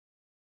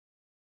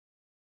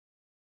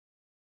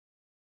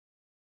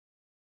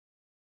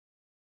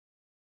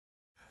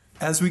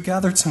As we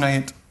gather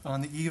tonight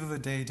on the eve of a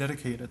day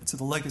dedicated to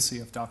the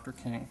legacy of Dr.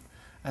 King,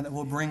 and that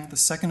will bring the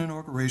second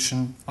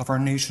inauguration of our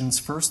nation's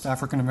first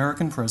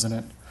African-American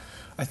president,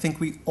 I think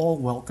we all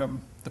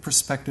welcome the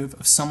perspective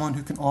of someone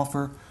who can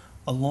offer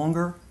a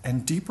longer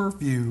and deeper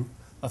view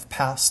of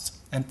past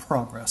and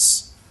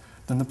progress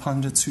than the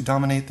pundits who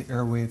dominate the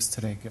airwaves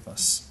today give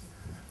us.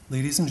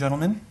 Ladies and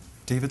gentlemen,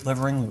 David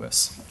Levering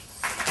Lewis.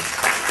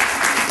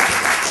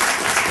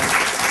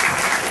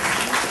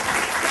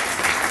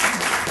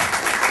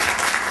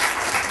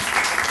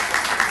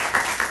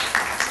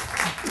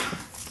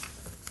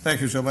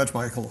 Thank you so much,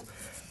 Michael.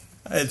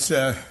 It's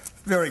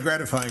very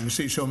gratifying to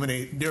see so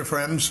many dear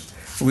friends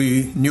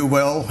we knew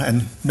well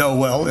and know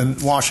well in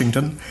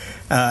Washington,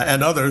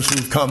 and others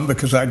who've come,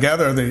 because I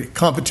gather the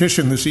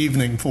competition this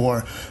evening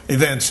for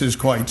events is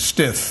quite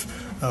stiff.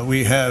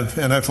 We have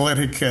an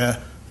athletic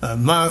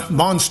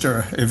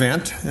monster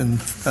event in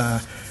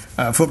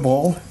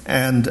football,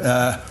 and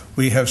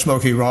we have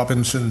Smokey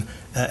Robinson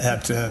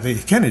at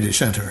the Kennedy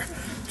Center,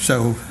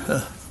 so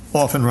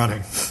off and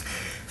running.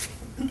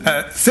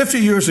 50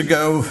 years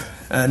ago,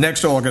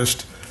 next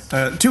August,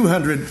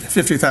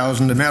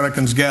 250,000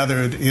 Americans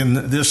gathered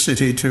in this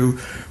city to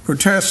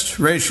protest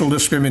racial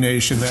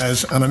discrimination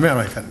as an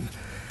American.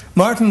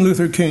 Martin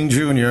Luther King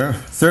Jr.,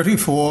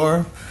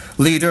 34,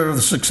 leader of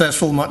the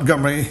successful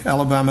Montgomery,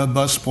 Alabama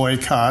bus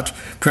boycott,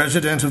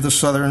 president of the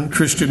Southern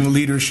Christian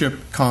Leadership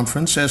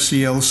Conference,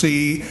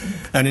 SCLC,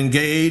 and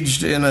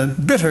engaged in a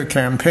bitter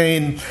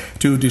campaign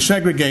to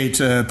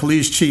desegregate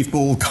Police Chief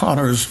Bull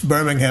Connor's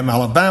Birmingham,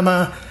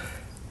 Alabama,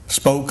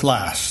 spoke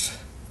last.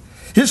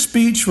 His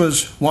speech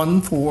was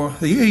one for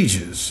the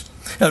ages,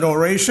 an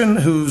oration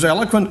whose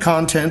eloquent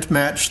content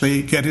matched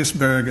the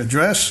Gettysburg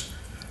Address,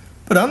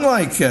 but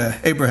unlike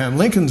Abraham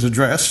Lincoln's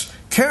address,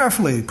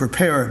 carefully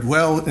prepared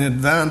well in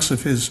advance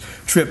of his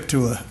trip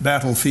to a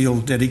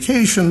battlefield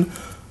dedication,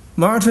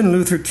 Martin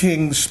Luther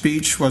King's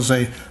speech was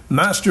a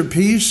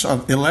masterpiece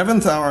of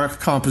 11th-hour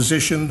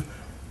composition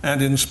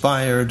and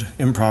inspired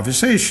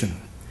improvisation.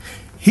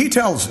 He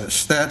tells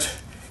us that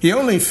he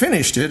only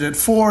finished it at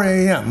 4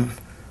 a.m.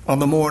 on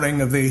the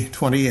morning of the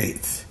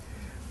 28th.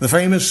 The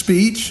famous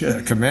speech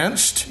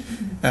commenced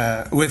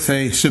with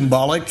a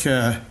symbolic,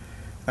 with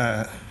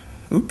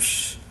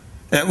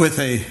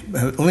a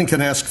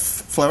Lincoln-esque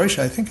flourish.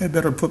 I think I'd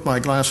better put my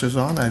glasses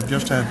on. I've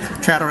just had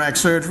cataract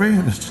surgery.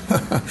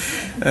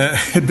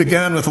 It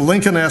began with a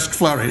Lincoln-esque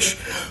flourish.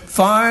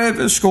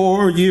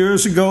 50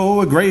 years ago,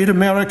 a great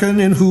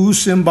American in whose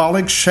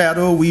symbolic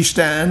shadow we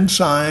stand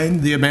signed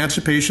the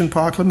Emancipation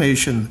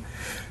Proclamation.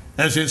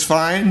 As his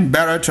fine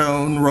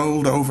baritone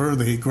rolled over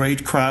the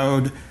great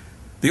crowd,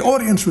 the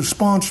audience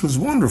response was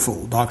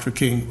wonderful, Dr.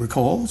 King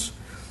recalls.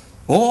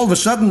 All of a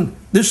sudden,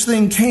 this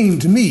thing came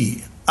to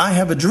me. I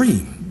have a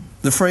dream,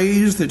 the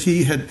phrase that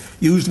he had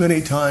used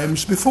many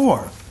times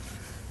before.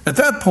 At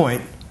that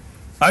point,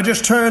 I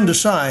just turned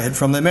aside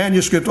from the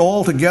manuscript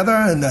altogether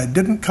and I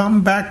didn't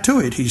come back to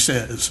it, he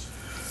says.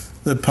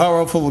 The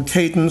powerful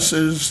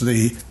cadences,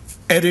 the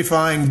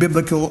edifying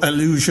biblical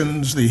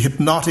allusions, the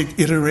hypnotic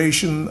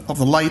iteration of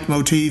the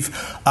leitmotif,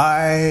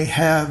 I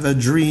have a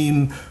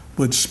dream,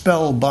 would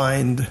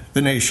spellbind the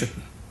nation.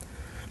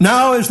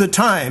 Now is the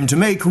time to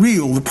make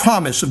real the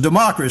promise of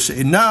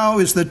democracy. Now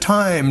is the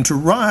time to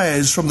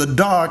rise from the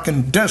dark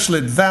and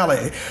desolate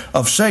valley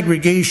of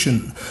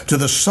segregation to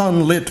the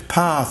sunlit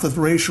path of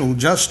racial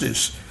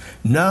justice.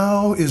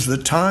 Now is the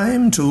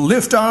time to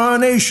lift our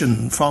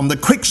nation from the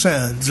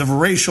quicksands of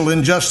racial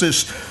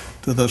injustice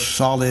to the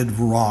solid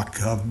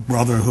rock of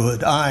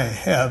brotherhood. I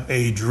have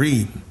a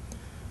dream.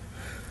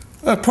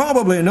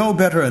 Probably no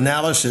better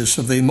analysis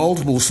of the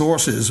multiple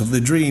sources of the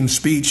dream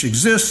speech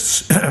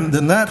exists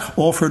than that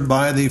offered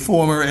by the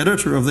former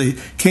editor of the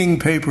King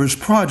Papers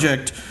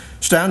Project,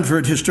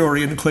 Stanford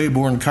historian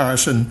Claiborne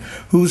Carson,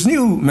 whose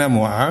new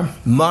memoir,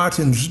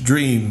 Martin's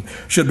Dream,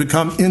 should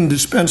become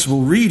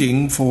indispensable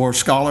reading for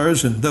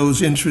scholars and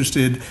those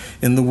interested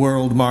in the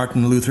world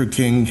Martin Luther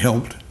King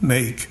helped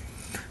make.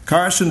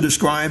 Carson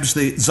describes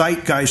the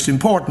zeitgeist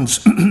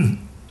importance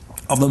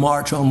of the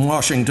March on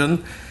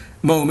Washington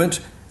moment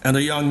and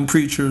a young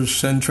preacher's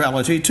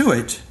centrality to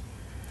it.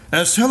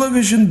 As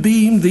television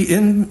beamed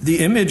the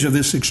image of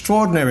this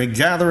extraordinary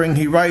gathering,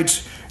 he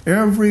writes,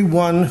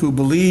 everyone who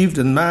believed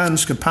in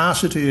man's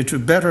capacity to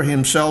better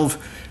himself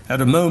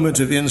had a moment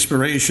of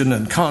inspiration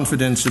and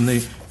confidence in the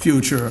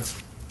future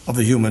of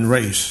the human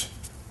race.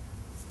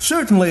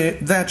 Certainly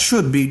that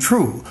should be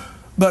true.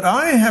 But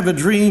I Have a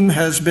Dream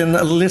has been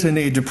a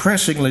litany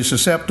depressingly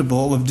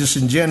susceptible of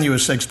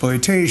disingenuous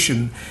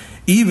exploitation,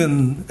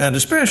 even and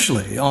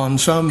especially on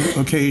some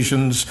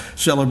occasions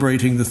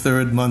celebrating the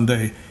third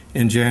Monday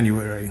in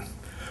January.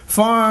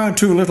 Far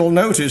too little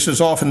notice is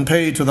often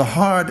paid to the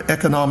hard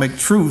economic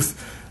truth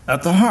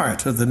at the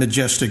heart of the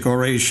majestic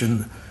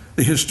oration,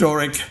 the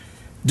historic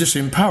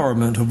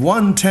disempowerment of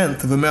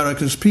 1/10 of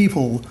America's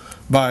people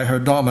by her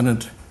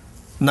dominant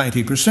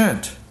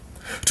 90%.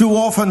 Too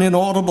often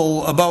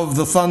inaudible above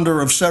the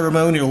thunder of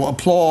ceremonial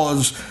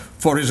applause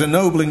for his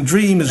ennobling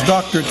dream is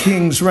Dr.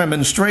 King's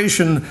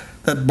remonstration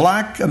that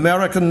black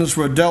Americans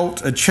were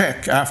dealt a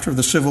check after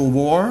the Civil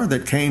War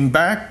that came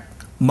back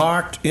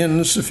marked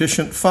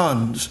insufficient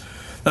funds,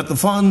 that the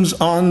funds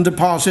on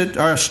deposit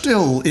are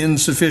still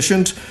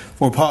insufficient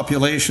for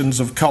populations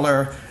of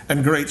color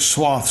and great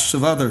swaths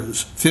of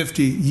others,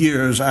 50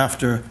 years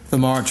after the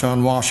March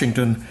on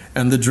Washington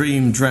and the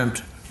dream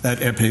dreamt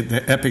that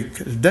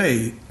epic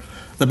day.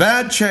 The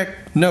bad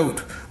check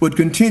note would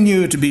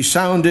continue to be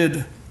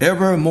sounded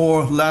ever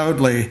more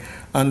loudly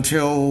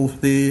until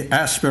the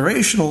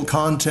aspirational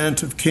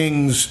content of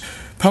King's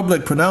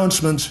public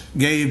pronouncements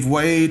gave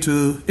way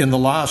to, in the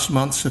last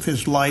months of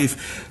his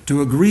life,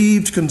 to a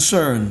grieved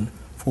concern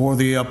for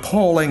the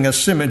appalling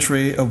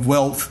asymmetry of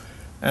wealth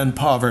and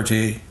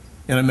poverty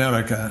in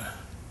America.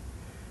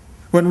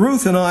 When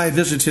Ruth and I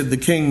visited the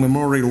King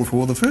Memorial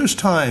for the first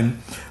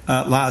time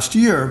last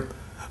year,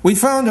 we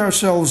found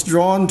ourselves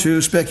drawn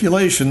to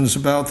speculations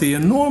about the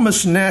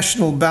enormous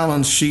national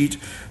balance sheet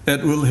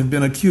that will have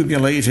been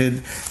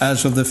accumulated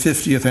as of the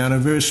 50th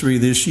anniversary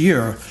this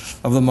year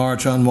of the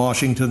March on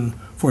Washington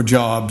for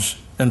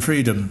Jobs and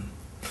Freedom.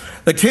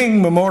 The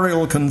King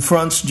Memorial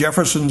confronts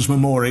Jefferson's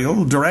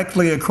Memorial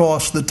directly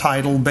across the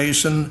tidal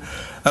basin,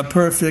 a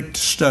perfect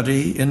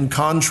study in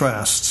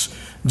contrasts.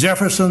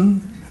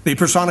 Jefferson, the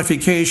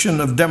personification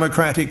of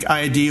democratic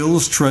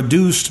ideals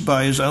traduced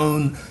by his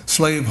own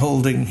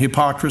slaveholding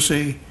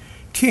hypocrisy.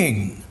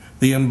 King,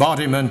 the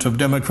embodiment of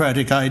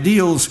democratic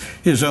ideals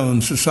his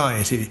own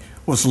society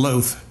was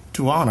loath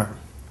to honor.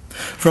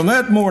 From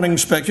that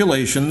morning's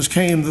speculations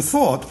came the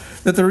thought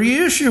that the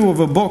reissue of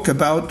a book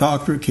about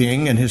Dr.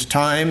 King and his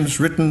times,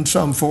 written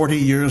some 40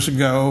 years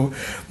ago,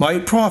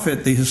 might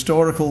profit the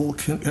historical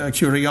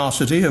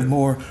curiosity of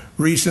more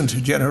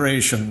recent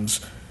generations.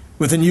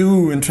 With a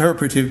new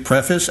interpretive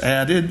preface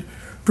added,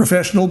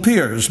 professional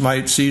peers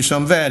might see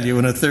some value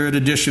in a third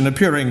edition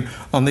appearing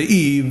on the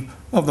eve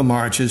of the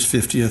March's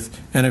 50th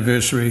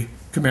anniversary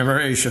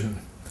commemoration.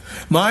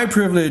 My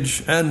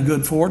privilege and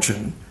good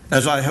fortune,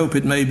 as I hope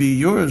it may be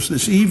yours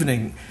this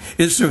evening,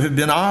 is to have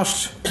been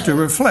asked to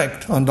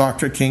reflect on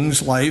Dr.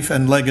 King's life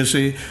and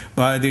legacy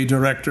by the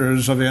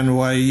directors of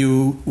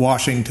NYU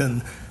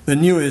Washington, the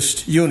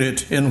newest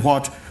unit in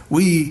what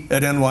we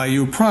at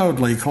NYU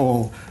proudly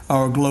call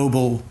our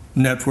global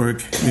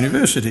network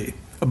university.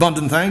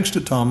 Abundant thanks to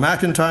Tom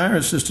McIntyre,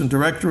 Assistant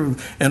Director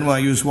of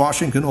NYU's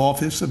Washington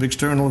Office of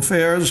External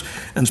Affairs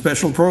and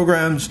Special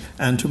Programs,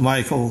 and to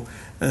Michael,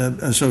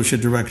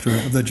 Associate Director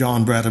of the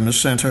John Brademas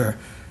Center,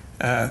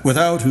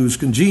 without whose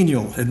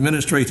congenial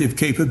administrative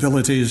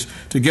capabilities,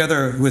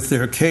 together with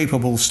their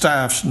capable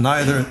staffs,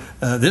 neither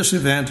this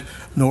event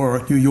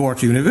nor New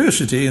York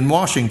University in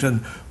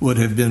Washington would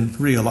have been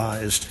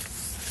realized.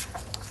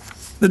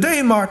 The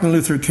day Martin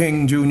Luther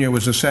King Jr.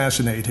 was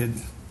assassinated,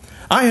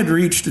 I had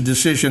reached a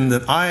decision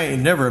that I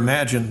never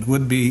imagined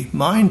would be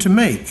mine to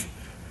make.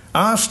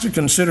 Asked to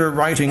consider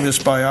writing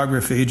this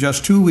biography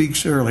just 2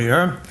 weeks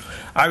earlier,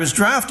 I was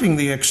drafting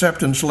the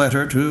acceptance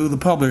letter to the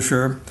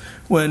publisher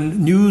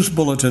when news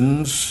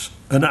bulletins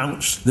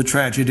announced the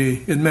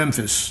tragedy in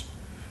Memphis.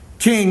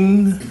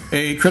 King,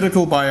 a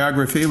critical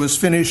biography, was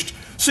finished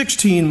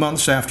 16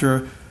 months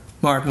after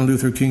Martin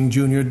Luther King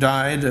Jr.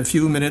 died, a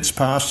few minutes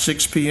past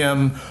 6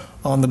 p.m.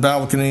 on the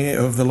balcony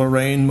of the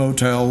Lorraine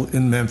Motel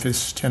in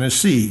Memphis,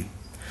 Tennessee.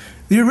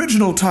 The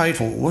original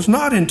title was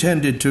not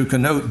intended to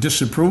connote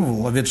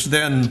disapproval of its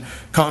then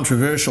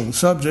controversial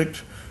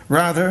subject.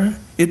 Rather,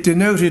 it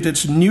denoted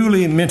its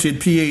newly minted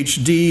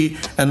PhD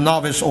and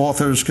novice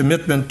author's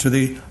commitment to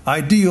the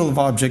ideal of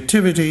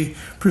objectivity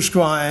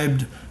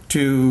prescribed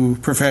to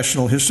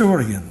professional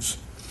historians.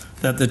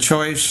 That the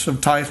choice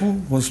of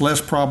title was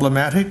less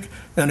problematic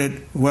than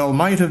it well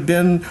might have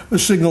been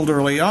was signaled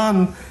early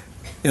on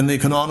in the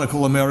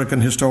canonical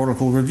American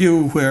Historical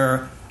Review,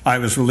 where I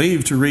was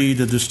relieved to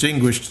read a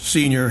distinguished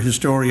senior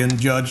historian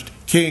judged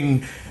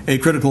King, a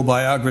critical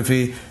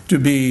biography, to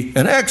be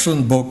an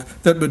excellent book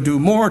that would do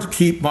more to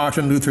keep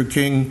Martin Luther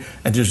King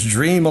and his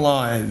dream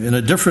alive in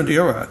a different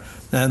era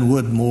than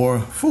would a more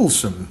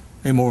fulsome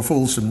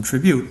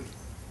tribute.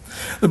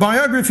 The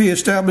biography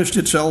established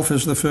itself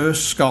as the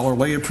first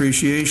scholarly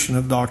appreciation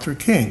of Dr.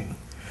 King.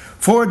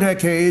 4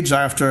 decades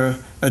after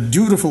a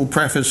dutiful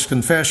preface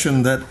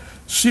confession that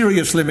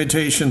serious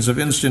limitations of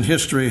instant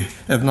history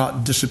have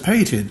not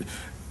dissipated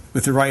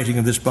with the writing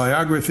of this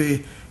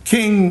biography,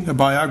 King, a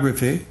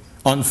biography,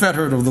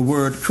 unfettered of the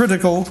word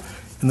critical,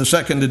 in the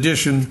second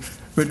edition,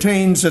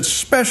 retains its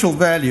special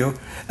value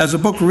as a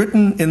book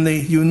written in the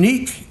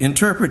unique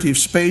interpretive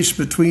space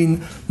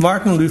between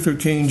Martin Luther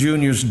King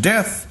Jr.'s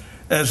death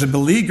as a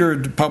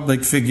beleaguered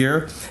public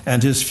figure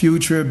and his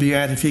future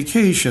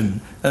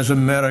beatification as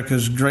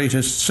America's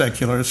greatest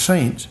secular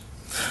saint.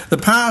 The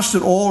past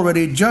had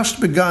already just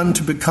begun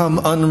to become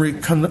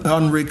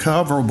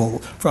unrecoverable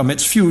from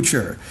its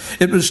future.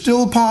 It was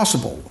still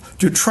possible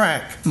to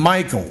track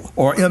Michael,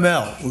 or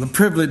ML, the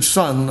privileged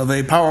son of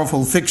a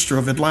powerful fixture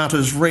of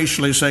Atlanta's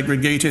racially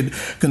segregated,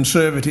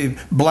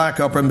 conservative, black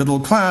upper middle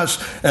class,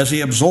 as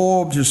he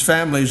absorbed his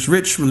family's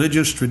rich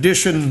religious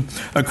tradition,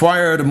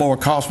 acquired a more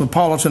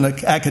cosmopolitan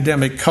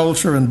academic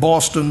culture in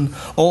Boston,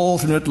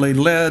 ultimately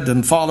led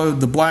and followed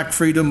the black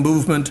freedom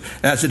movement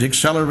as it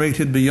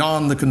accelerated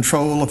beyond the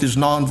control of his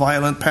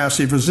nonviolent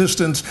passive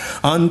resistance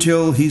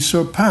until he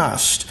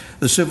surpassed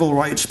the civil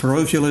rights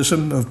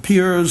parochialism of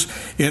peers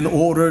in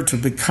order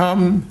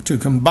to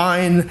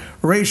combine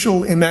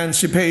racial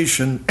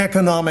emancipation,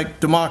 economic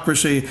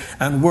democracy,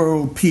 and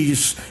world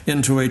peace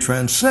into a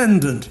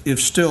transcendent,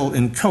 if still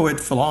inchoate,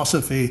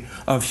 philosophy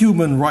of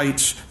human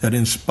rights that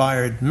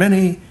inspired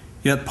many,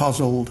 yet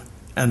puzzled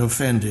and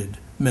offended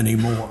many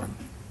more.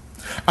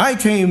 I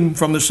came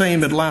from the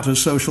same Atlanta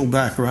social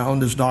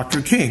background as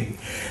Dr. King,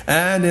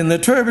 and in the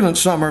turbulent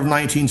summer of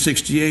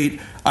 1968,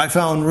 I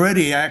found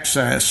ready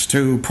access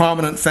to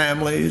prominent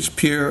families,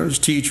 peers,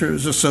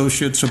 teachers,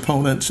 associates,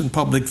 opponents, and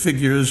public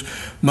figures,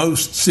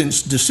 most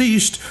since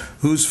deceased,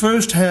 whose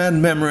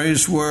first-hand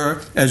memories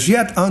were as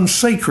yet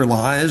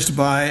unsacralized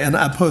by an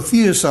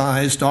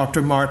apotheosized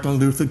Dr. Martin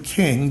Luther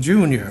King,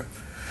 Jr.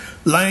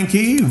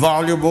 Lanky,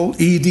 voluble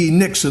E.D.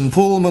 Nixon,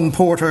 Pullman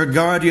porter,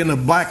 guardian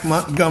of Black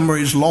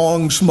Montgomery's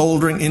long,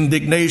 smoldering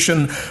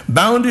indignation,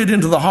 bounded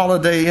into the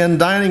Holiday Inn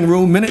dining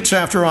room minutes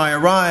after I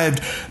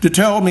arrived to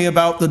tell me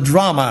about the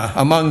drama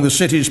among the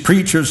city's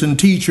preachers and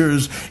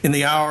teachers in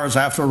the hours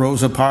after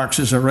Rosa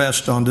Parks'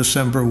 arrest on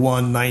December 1,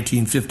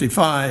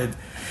 1955.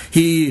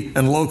 He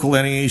and local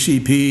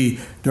NAACP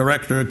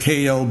Director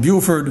K.L.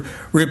 Buford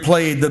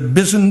replayed the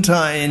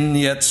Byzantine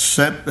yet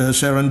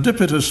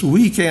serendipitous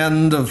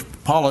weekend of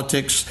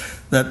politics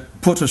that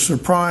put a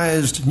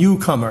surprised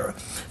newcomer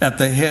at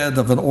the head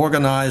of an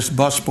organized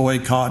bus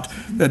boycott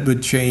that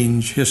would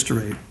change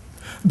history.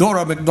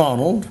 Dora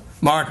MacDonald,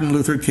 Martin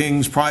Luther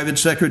King's private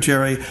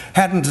secretary,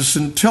 hadn't a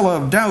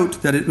scintilla of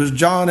doubt that it was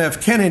John F.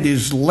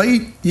 Kennedy's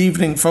late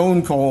evening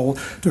phone call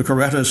to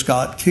Coretta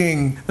Scott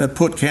King that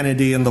put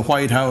Kennedy in the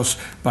White House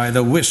by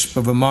the wisp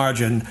of a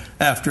margin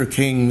after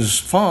King's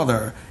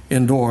father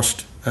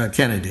endorsed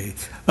Kennedy,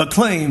 a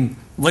claim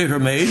later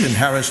made in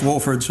Harris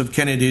Woolford's Of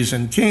Kennedy's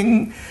and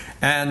King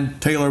and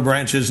Taylor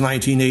Branch's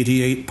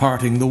 1988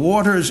 Parting the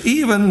Waters,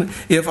 even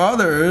if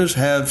others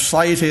have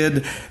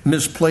cited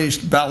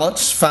misplaced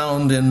ballots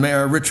found in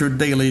Mayor Richard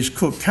Daley's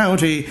Cook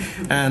County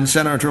and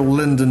Senator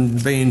Lyndon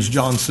Baines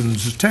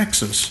Johnson's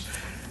Texas.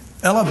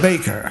 Ella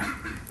Baker,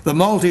 the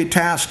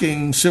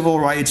multitasking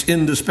civil rights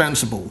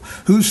indispensable,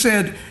 who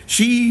said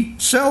she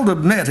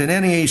seldom met an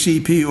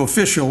NAACP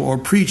official or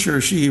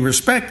preacher she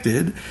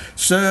respected,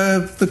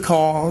 served the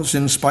cause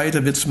in spite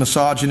of its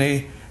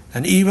misogyny,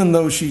 and even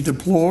though she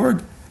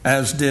deplored,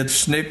 as did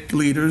SNCC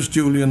leaders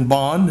Julian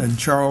Bond and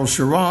Charles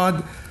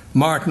Sherrod,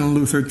 Martin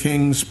Luther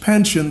King's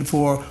penchant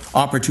for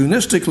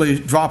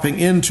opportunistically dropping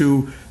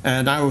into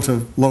and out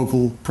of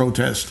local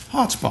protest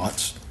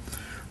hotspots.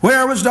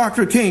 Where was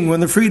Dr. King when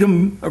the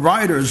Freedom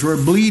Riders were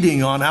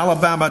bleeding on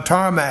Alabama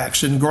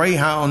tarmacs and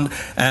Greyhound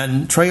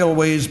and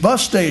Trailways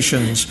bus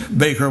stations?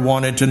 Baker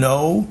wanted to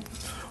know.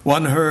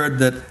 One heard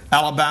that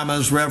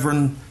Alabama's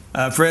Reverend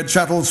Fred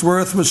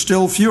Shuttlesworth was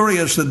still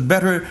furious that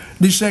better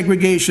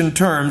desegregation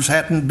terms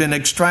hadn't been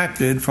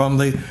extracted from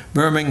the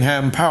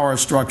Birmingham power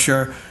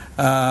structure,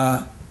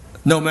 no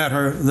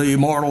matter the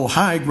moral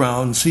high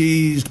ground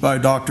seized by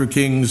Dr.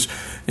 King's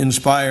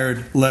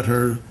inspired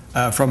letter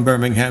from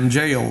Birmingham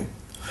jail.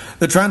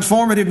 The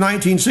transformative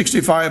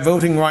 1965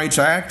 Voting Rights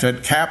Act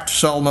had capped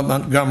Selma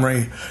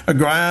Montgomery, a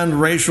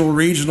grand racial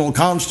regional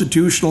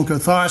constitutional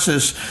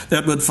catharsis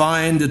that would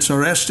find its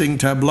arresting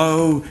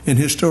tableau in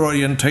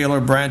historian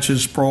Taylor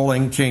Branch's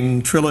sprawling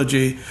King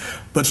trilogy.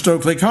 But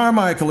Stokely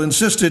Carmichael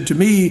insisted to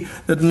me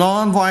that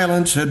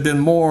nonviolence had been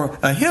more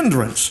a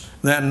hindrance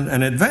than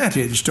an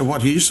advantage to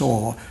what he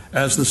saw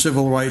as the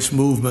civil rights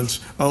movement's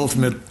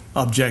ultimate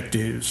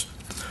objectives.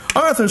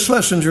 Arthur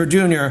Schlesinger,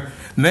 Jr.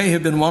 may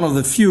have been one of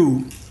the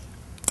few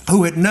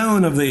who had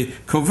known of the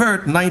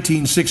covert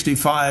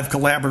 1965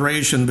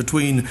 collaboration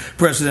between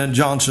President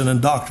Johnson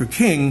and Dr.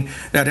 King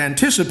that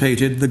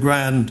anticipated the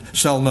grand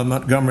Selma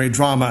Montgomery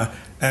drama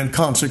and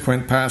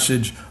consequent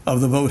passage of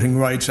the Voting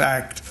Rights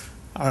Act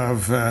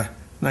of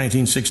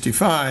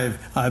 1965.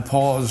 I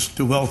pause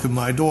to welcome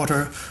my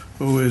daughter,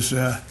 who is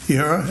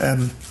here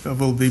and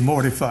will be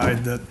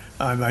mortified that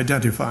I'm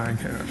identifying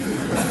her.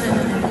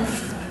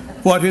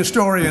 What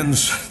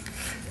historians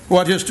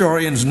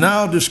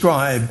now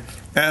describe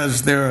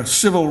as their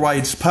civil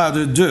rights pas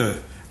de deux,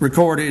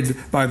 recorded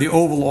by the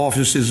Oval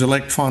Office's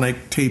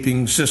electronic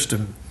taping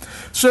system.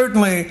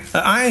 Certainly,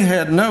 I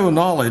had no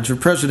knowledge of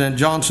President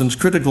Johnson's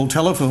critical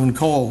telephone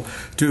call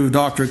to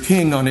Dr.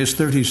 King on his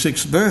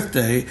 36th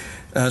birthday,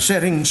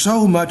 setting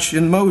so much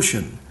in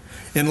motion.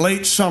 In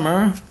late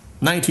summer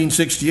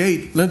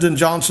 1968, Lyndon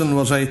Johnson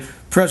was a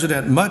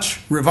president much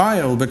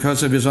reviled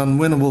because of his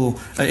unwinnable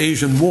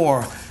Asian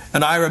war,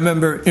 And I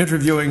remember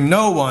interviewing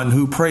no one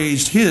who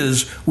praised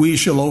his "We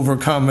Shall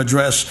Overcome"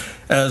 address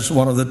as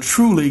one of the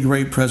truly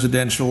great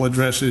presidential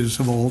addresses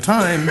of all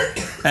time,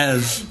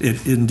 as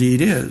it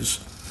indeed is.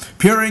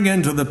 Peering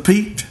into the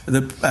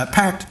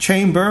packed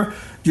chamber,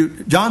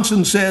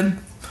 Johnson said,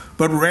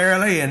 "But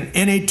rarely in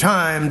any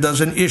time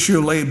does an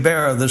issue lay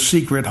bare the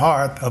secret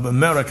heart of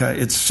America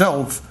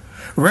itself.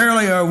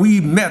 Rarely are we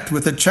met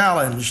with the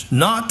challenge,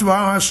 not to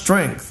our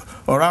strength,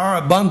 or our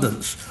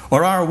abundance,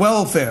 or our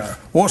welfare,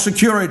 or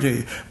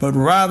security, but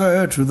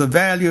rather to the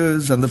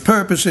values and the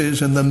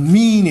purposes and the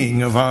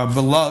meaning of our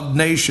beloved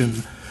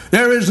nation.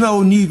 There is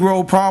no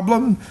Negro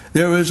problem.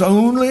 There is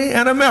only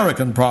an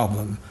American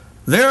problem.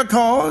 Their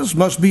cause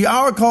must be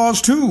our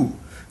cause too,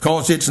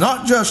 because it's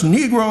not just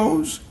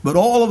Negroes, but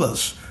all of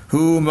us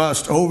who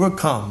must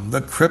overcome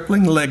the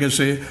crippling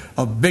legacy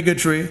of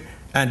bigotry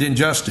and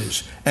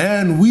injustice.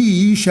 And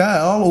we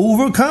shall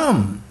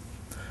overcome."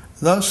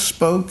 Thus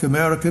spoke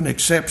American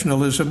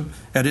exceptionalism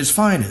at its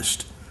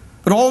finest.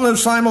 But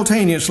almost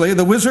simultaneously,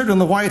 the wizard in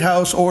the White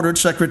House ordered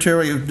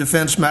Secretary of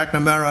Defense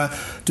McNamara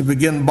to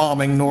begin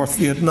bombing North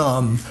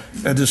Vietnam,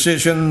 a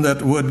decision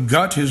that would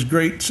gut his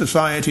great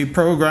society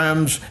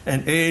programs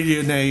and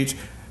alienate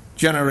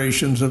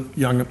generations of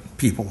young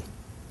people.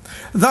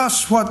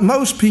 Thus, what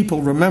most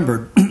people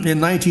remembered in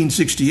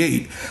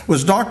 1968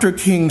 was Dr.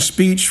 King's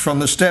speech from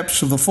the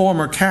steps of the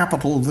former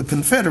capital of the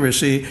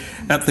Confederacy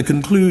at the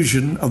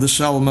conclusion of the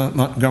Selma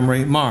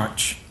Montgomery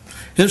March.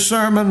 His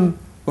sermon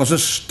was a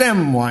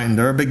stem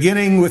winder,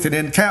 beginning with an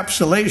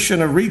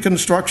encapsulation of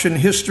Reconstruction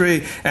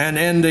history and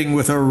ending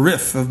with a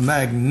riff of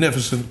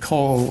magnificent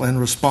call and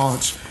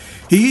response.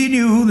 He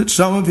knew that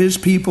some of his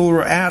people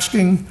were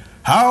asking,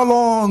 "How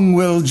long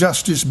will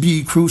justice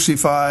be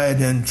crucified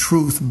and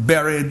truth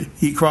buried?"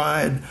 he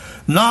cried.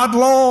 "Not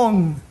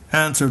long,"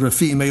 answered a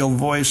female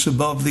voice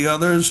above the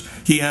others.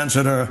 He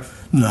answered her,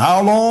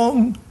 "How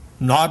long?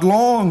 Not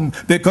long,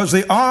 because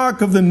the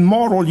arc of the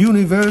moral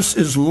universe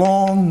is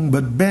long,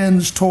 but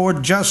bends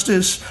toward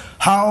justice.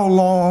 How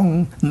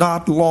long?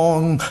 Not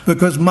long,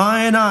 because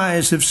mine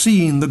eyes have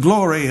seen the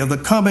glory of the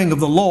coming of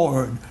the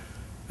Lord."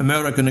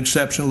 American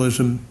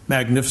exceptionalism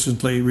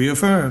magnificently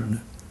reaffirmed.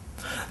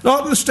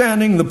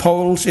 Notwithstanding the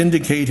polls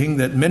indicating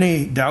that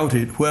many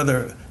doubted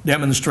whether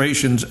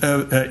demonstrations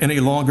any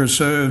longer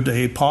served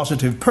a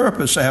positive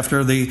purpose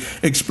after the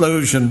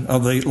explosion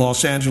of the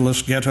Los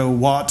Angeles ghetto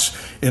Watts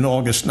in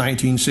August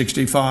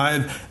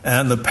 1965,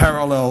 and the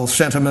parallel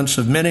sentiments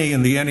of many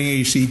in the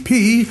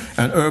NAACP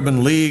and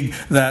Urban League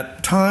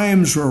that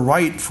times were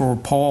right for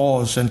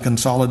pause and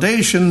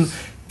consolidation,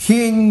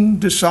 King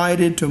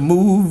decided to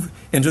move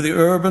into the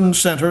urban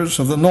centers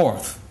of the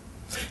North.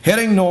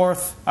 Heading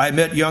north, I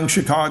met young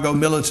Chicago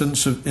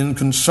militants of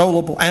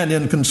inconsolable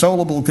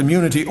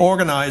community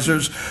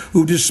organizers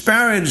who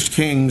disparaged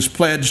King's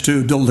pledge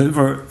to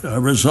deliver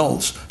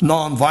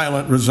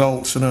nonviolent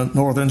results in a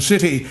northern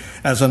city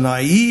as a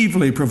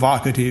naively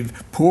provocative,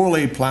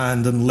 poorly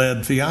planned and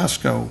led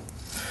fiasco.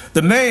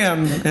 The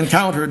mayhem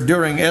encountered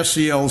during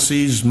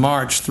SCLC's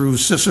march through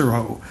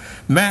Cicero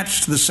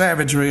matched the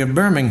savagery of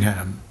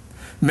Birmingham.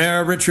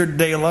 Mayor Richard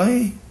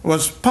Daley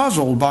was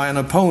puzzled by an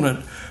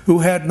opponent who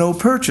had no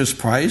purchase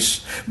price,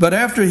 but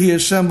after he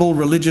assembled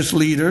religious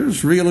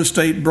leaders, real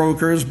estate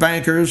brokers,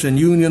 bankers, and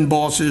union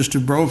bosses to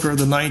broker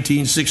the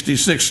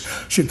 1966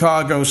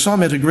 Chicago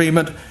Summit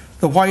Agreement,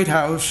 the White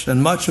House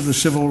and much of the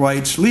civil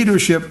rights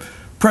leadership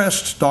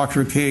pressed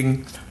Dr.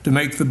 King to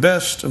make the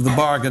best of the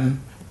bargain.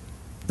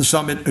 The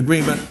Summit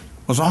Agreement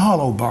was a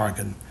hollow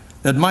bargain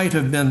that might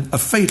have been a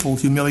fatal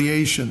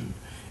humiliation.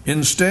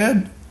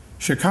 Instead,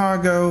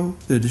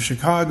 the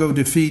Chicago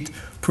defeat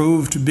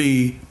proved to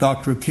be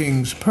Dr.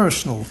 King's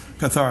personal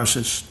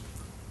catharsis.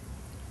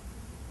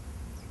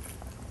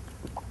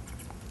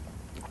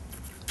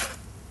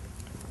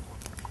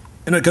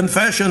 In a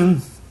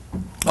confession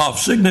of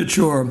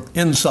signature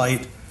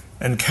insight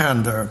and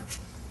candor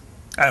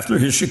after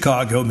his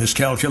Chicago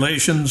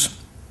miscalculations,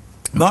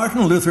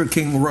 Martin Luther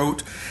King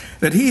wrote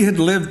that he had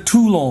lived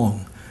too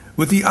long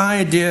with the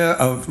idea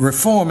of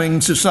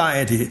reforming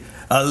society,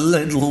 a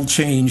little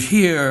change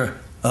here,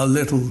 a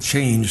little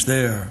change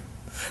there.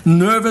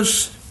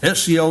 Nervous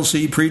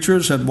SCLC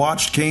preachers had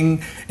watched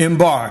King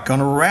embark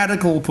on a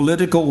radical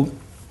political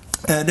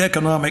and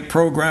economic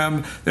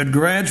program that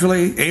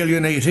gradually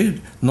alienated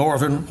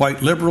northern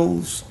white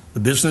liberals, the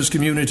business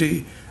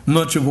community,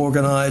 much of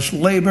organized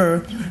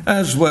labor,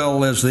 as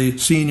well as the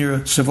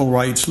senior civil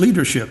rights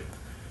leadership.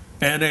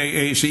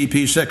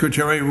 NAACP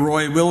Secretary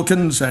Roy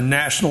Wilkins and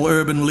National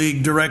Urban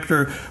League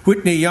Director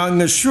Whitney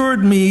Young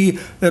assured me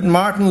that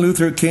Martin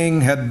Luther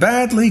King had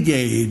badly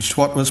gauged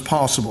what was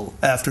possible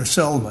after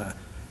Selma,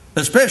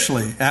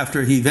 especially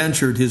after he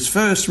ventured his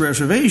first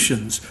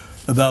reservations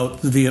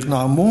about the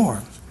Vietnam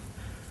War.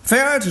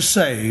 Fair to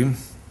say,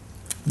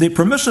 the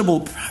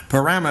permissible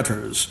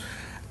parameters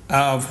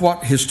of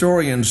what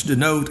historians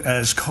denote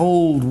as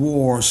Cold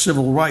War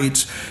civil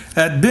rights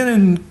had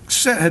been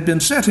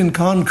set in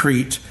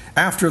concrete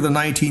after the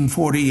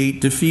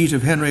 1948 defeat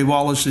of Henry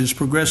Wallace's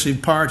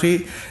Progressive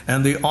Party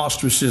and the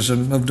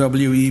ostracism of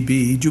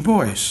W.E.B. Du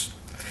Bois.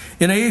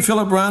 In A.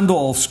 Philip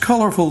Randolph's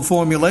colorful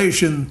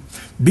formulation,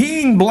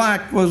 being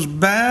black was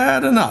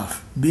bad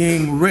enough,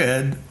 being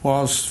red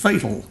was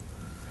fatal.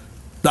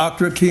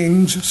 Dr.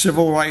 King's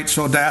civil rights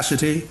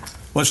audacity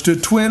was to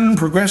twin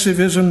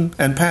progressivism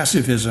and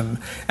pacifism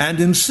and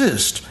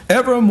insist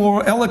ever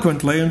more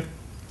eloquently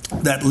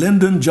that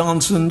Lyndon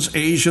Johnson's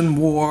Asian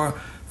War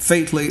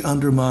fatally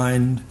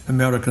undermined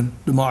American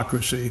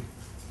democracy.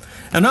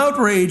 An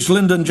outraged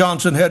Lyndon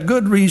Johnson had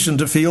good reason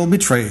to feel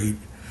betrayed.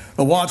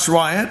 The Watts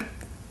riot,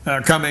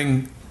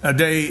 coming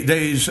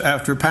days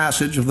after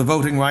passage of the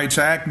Voting Rights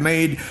Act,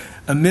 made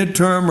a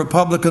midterm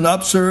Republican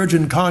upsurge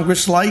in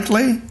Congress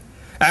likely.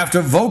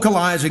 After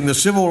vocalizing the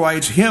civil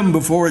rights hymn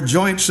before a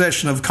joint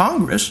session of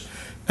Congress,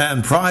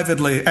 and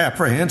privately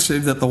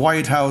apprehensive that the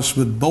White House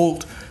would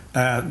bolt,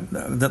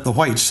 that the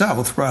White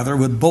South, rather,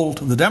 would bolt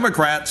the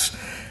Democrats,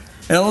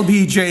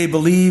 LBJ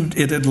believed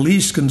it at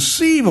least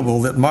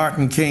conceivable that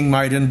Martin King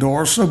might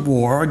endorse a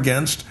war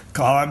against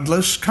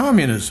godless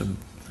communism.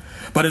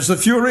 But as the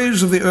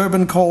furies of the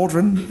urban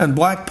cauldron and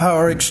black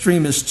power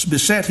extremists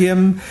beset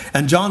him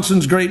and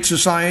Johnson's Great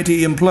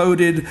Society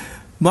imploded,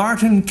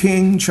 Martin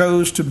King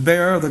chose to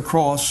bear the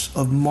cross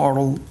of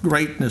moral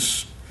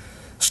greatness.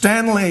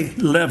 Stanley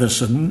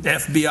Levison,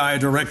 FBI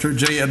Director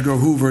J. Edgar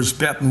Hoover's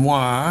bête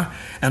noire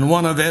and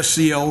one of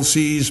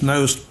SCLC's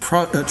most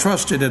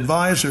trusted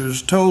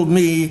advisors, told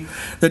me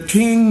that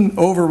King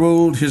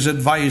overruled his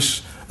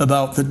advice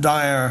about the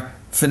dire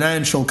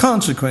financial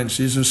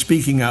consequences of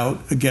speaking out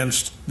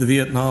against the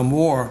Vietnam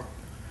War.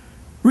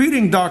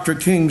 Reading Dr.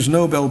 King's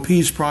Nobel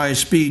Peace Prize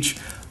speech,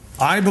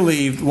 I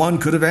believed one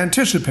could have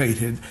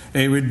anticipated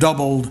a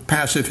redoubled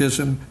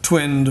pacifism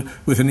twinned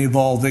with an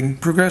evolving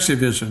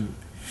progressivism.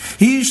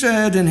 He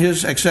said in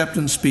his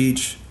acceptance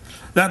speech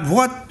that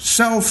what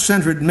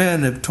self-centered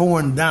men have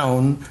torn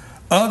down,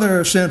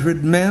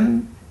 other-centered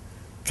men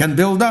can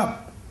build up.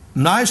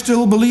 And I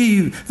still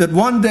believe that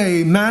one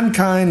day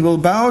mankind will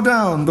bow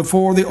down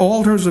before the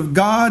altars of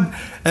God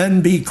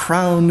and be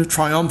crowned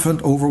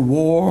triumphant over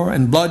war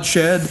and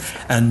bloodshed,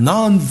 and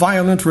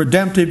nonviolent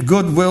redemptive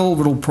goodwill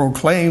will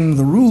proclaim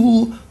the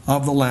rule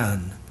of the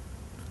land.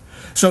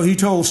 So he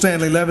told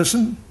Stanley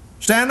Levison,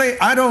 "Stanley,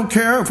 I don't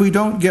care if we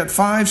don't get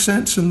 5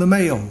 cents in the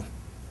mail."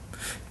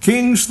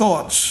 King's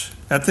thoughts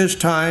at this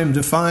time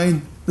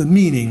define the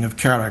meaning of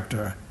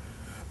character.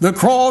 The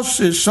cross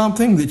is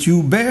something that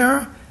you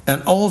bear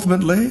and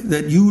ultimately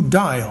that you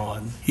die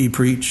on, he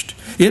preached.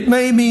 It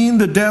may mean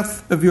the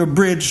death of your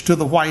bridge to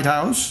the White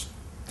House.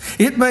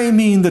 It may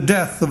mean the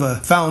death of a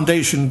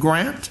foundation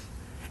grant.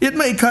 It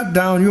may cut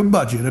down your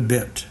budget a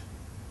bit.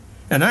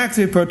 An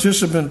active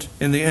participant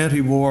in the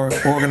anti-war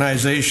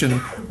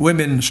organization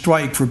Women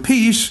Strike for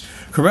Peace,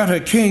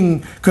 Coretta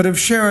King could have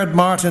shared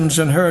Martin's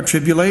and her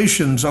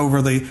tribulations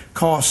over the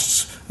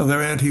costs of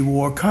their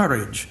anti-war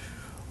courage.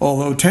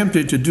 Although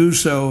tempted to do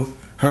so,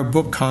 her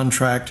book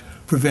contract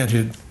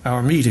prevented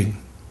our meeting.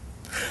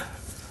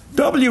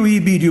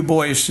 W.E.B. Du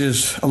Bois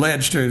is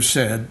alleged to have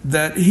said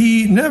that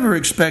he never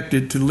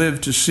expected to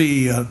live to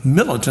see a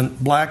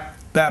militant black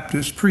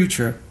Baptist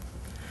preacher.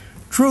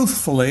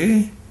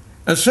 Truthfully,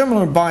 a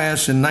similar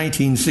bias in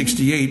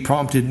 1968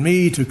 prompted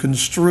me to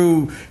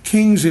construe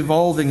King's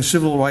evolving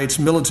civil rights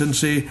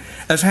militancy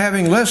as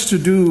having less to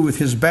do with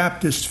his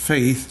Baptist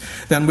faith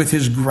than with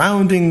his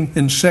grounding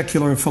in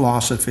secular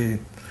philosophy.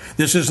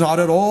 This is not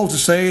at all to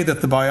say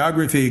that the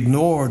biography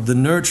ignored the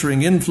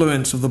nurturing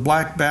influence of the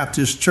Black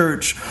Baptist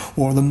Church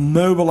or the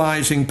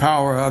mobilizing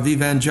power of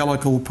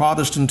evangelical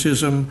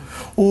Protestantism,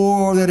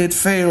 or that it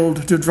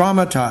failed to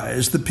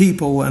dramatize the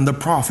people and the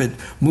prophet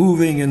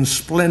moving in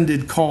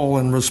splendid call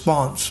and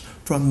response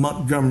from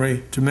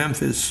Montgomery to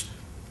Memphis.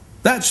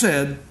 That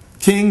said,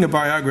 King, a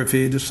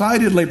biography,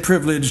 decidedly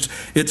privileged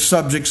its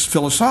subject's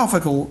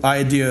philosophical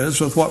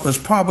ideas with what was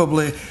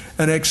probably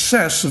an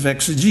excess of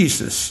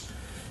exegesis.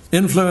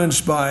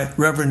 Influenced by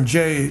Reverend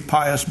J.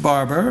 Pius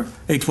Barber,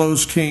 a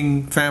close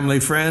King family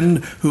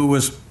friend who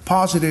was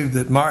positive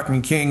that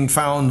Martin King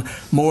found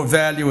more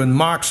value in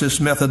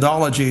Marxist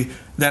methodology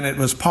than it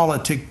was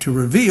politic to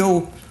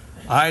reveal,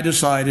 I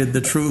decided the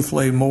truth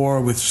lay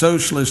more with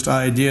socialist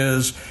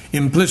ideas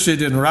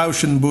implicit in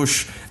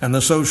Rauschenbusch and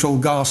the social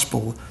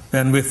gospel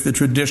than with the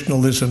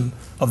traditionalism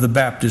of the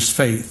Baptist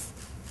faith.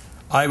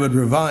 I would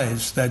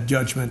revise that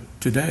judgment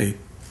today.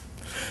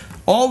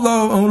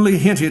 Although only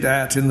hinted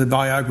at in the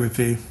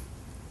biography,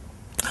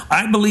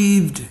 I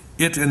believed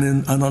it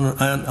an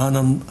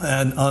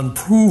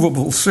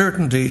unprovable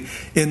certainty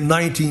in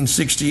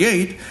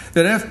 1968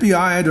 that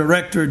FBI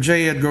Director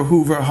J. Edgar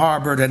Hoover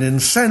harbored an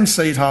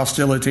insensate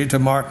hostility to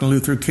Martin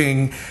Luther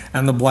King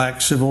and the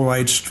black civil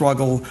rights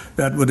struggle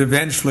that would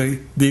eventually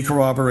be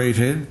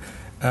corroborated.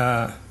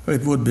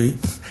 It would be.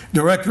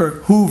 Director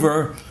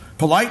Hoover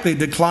politely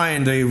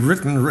declined a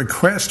written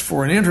request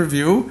for an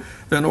interview,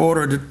 then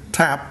ordered to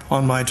tap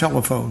on my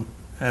telephone.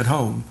 at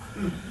home.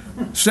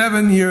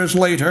 7 years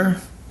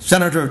later,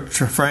 Senator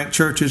Frank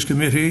Church's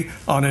Committee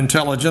on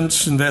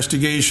Intelligence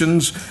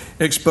Investigations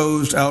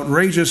exposed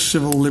outrageous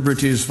civil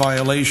liberties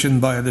violation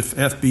by the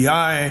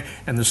FBI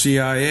and the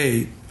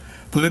CIA.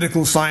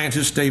 Political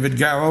scientist David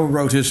Garrow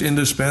wrote his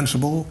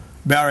indispensable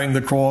Bearing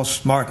the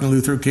Cross, Martin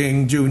Luther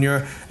King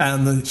Jr.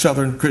 and the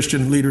Southern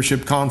Christian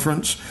Leadership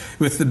Conference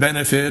with the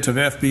benefit of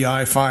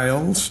FBI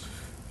files.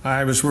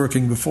 I was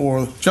working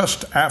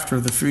just after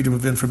the Freedom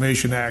of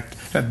Information Act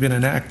had been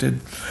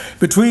enacted.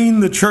 Between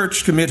the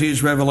Church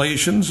Committee's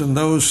revelations and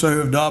those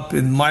served up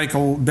in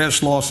Michael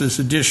Beslos's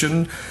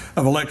edition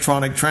of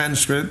electronic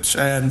transcripts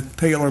and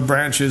Taylor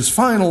Branch's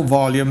final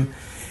volume,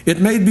 it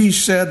may be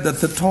said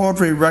that the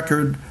tawdry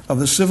record of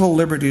the civil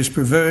liberties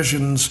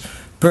perversions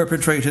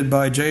perpetrated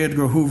by J.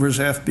 Edgar Hoover's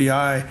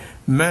FBI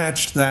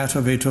matched that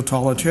of a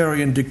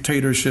totalitarian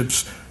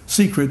dictatorship's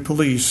secret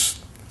police.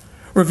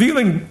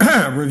 Reviewing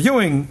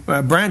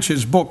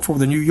Branch's book for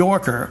The New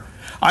Yorker,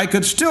 I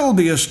could still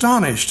be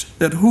astonished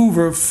that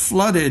Hoover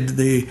flooded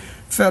the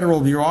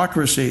federal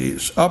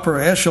bureaucracies, upper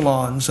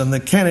echelons, and the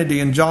Kennedy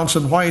and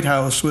Johnson White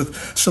House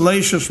with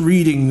salacious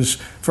readings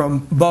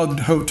from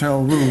bugged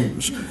hotel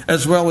rooms,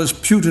 as well as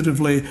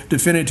putatively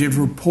definitive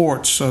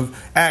reports of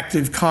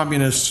active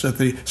communists at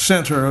the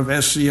center of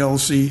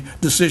SCLC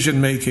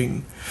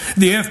decision-making.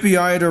 The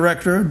FBI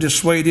director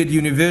dissuaded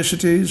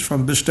universities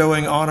from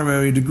bestowing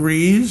honorary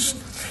degrees,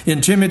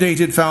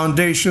 intimidated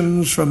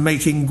foundations from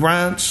making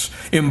grants,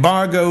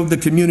 embargoed the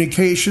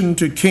communication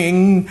to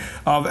King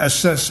of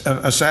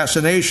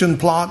assassination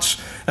plots,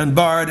 and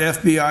barred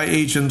FBI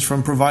agents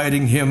from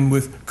providing him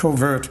with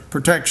covert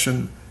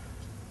protection.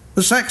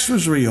 The sex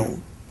was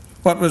real.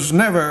 What has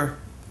never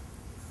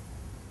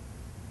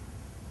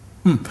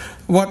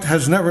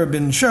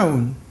been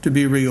shown to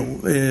be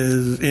real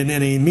is in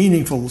any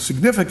meaningful,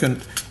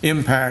 significant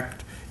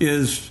impact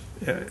is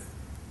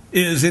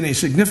any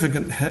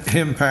significant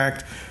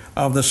impact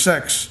of the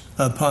sex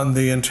upon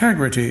the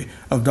integrity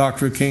of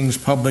Dr. King's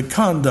public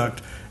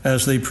conduct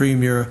as the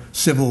premier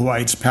civil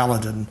rights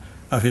paladin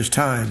of his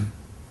time.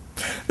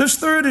 This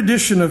third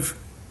edition of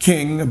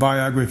King, a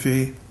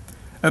biography,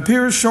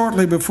 appears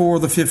shortly before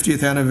the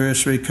 50th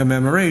anniversary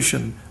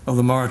commemoration of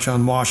the March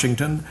on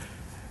Washington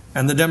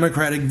and the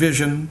democratic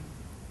vision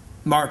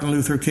Martin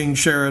Luther King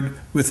shared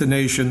with the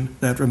nation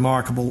that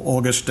remarkable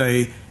August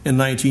day in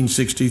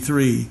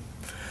 1963.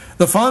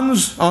 The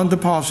funds on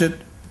deposit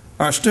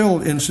are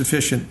still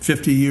insufficient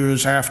 50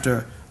 years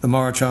after the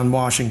March on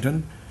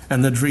Washington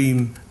and the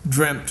dream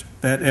dreamt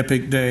that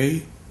epic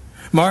day.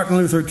 Martin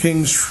Luther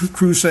King's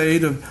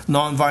crusade of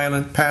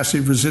nonviolent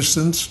passive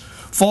resistance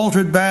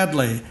faltered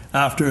badly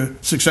after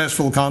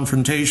successful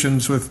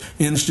confrontations with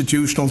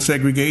institutional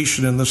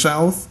segregation in the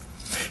South.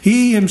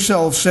 He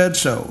himself said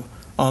so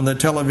on the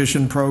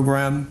television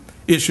program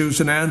Issues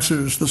and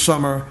Answers the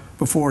summer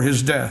before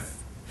his death.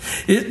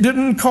 It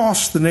didn't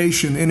cost the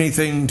nation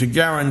anything to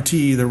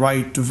guarantee the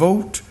right to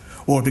vote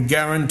or to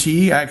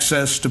guarantee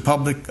access to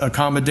public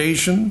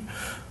accommodation,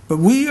 but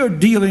we are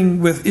dealing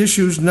with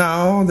issues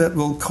now that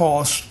will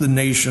cost the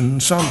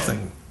nation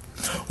something.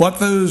 What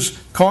those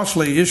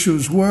costly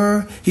issues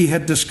were, he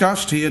had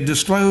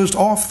disclosed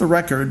off the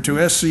record to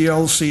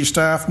SCLC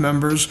staff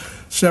members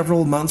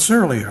several months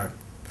earlier.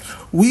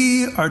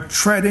 We are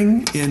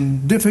treading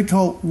in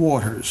difficult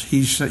waters,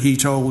 he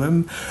told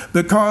them,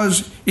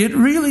 because it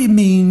really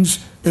means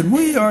that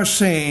we are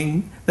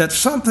saying that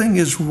something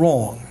is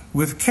wrong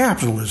with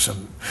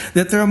capitalism,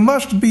 that there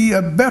must be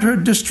a better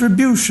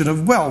distribution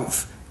of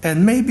wealth,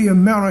 and maybe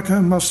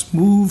America must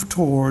move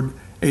toward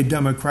a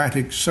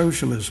democratic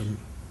socialism.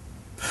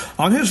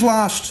 On his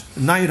last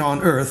night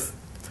on earth,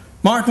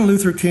 Martin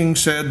Luther King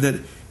said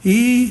that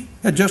he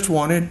had just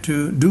wanted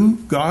to do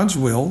God's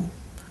will.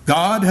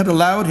 God had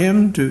allowed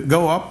him to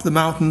go up the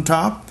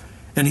mountaintop,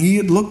 and he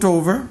had looked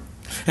over,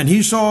 and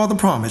he saw the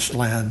promised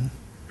land.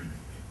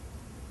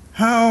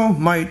 How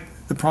might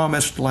the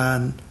promised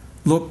land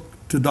look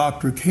to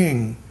Dr.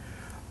 King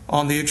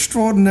on the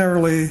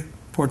extraordinarily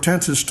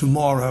portentous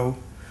tomorrow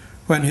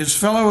when his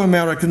fellow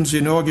Americans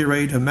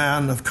inaugurate a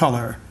man of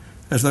color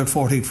as their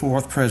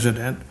 44th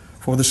president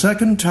for the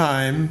second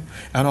time,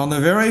 and on the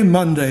very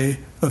Monday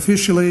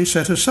officially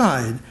set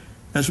aside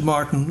as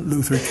Martin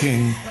Luther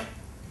King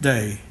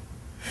Day?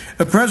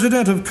 A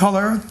president of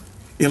color,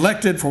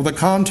 elected for the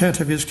content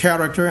of his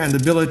character and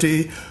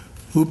ability,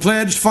 who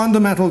pledged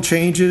fundamental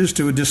changes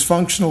to a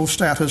dysfunctional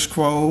status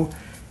quo,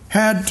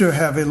 had to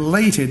have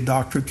elated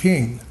Dr.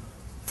 King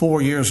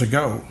 4 years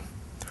ago.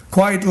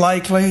 Quite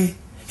likely,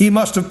 he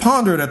must have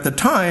pondered at the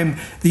time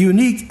the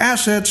unique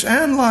assets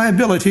and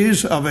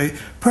liabilities of a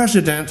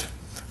president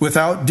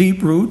without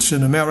deep roots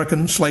in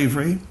American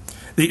slavery,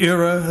 the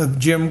era of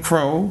Jim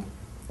Crow,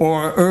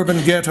 or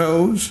urban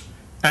ghettos,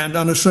 and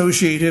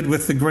unassociated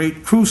with the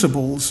great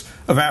crucibles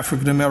of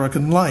African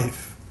American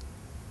life.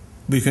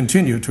 We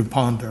continue to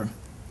ponder.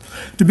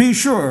 To be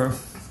sure,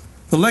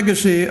 the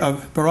legacy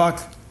of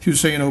Barack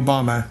Hussein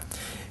Obama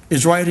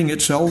is writing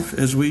itself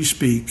as we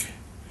speak.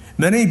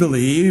 Many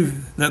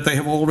believe that they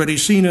have already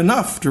seen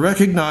enough to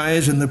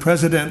recognize in the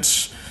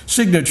president's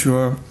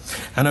signature,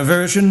 an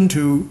aversion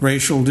to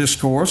racial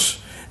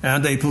discourse,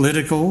 and a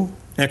political,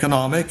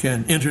 economic,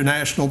 and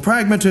international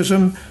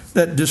pragmatism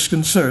that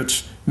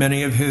disconcerts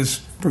many of his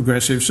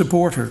progressive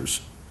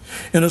supporters.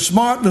 In a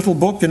smart little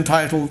book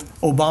entitled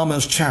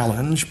Obama's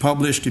Challenge,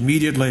 published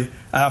immediately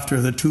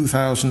after the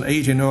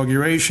 2008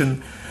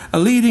 inauguration, a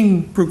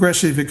leading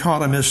progressive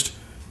economist,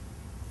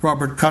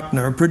 Robert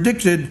Kuttner,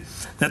 predicted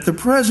that the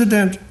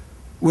president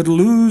would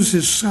lose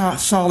his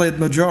solid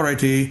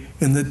majority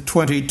in the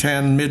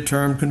 2010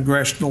 midterm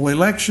congressional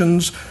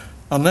elections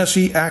unless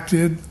he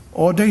acted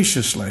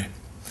audaciously.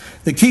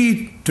 The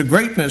key to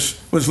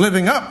greatness was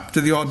living up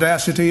to the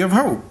audacity of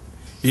hope.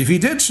 If he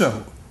did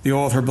so, the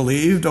author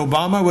believed,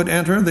 Obama would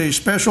enter the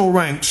special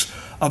ranks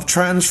of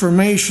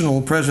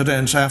transformational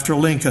presidents after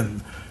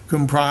Lincoln,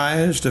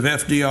 comprised of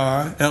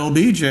FDR,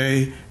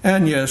 LBJ,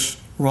 and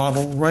yes,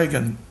 Ronald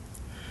Reagan.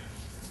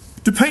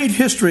 To paint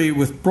history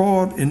with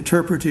broad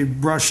interpretive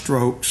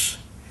brushstrokes,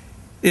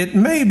 it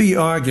may be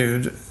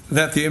argued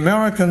that the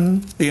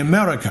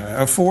America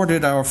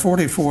afforded our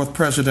 44th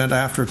president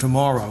after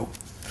tomorrow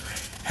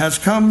has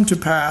come to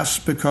pass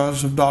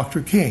because of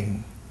Dr.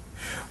 King.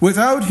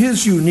 Without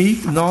his unique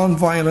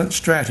nonviolent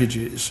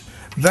strategies,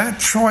 that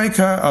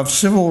troika of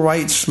civil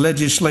rights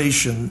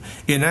legislation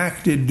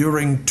enacted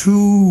during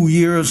 2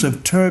 years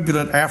of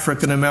turbulent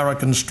African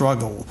American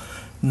struggle,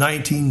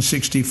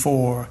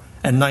 1964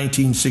 and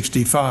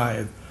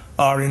 1965,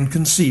 are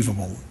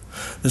inconceivable.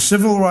 The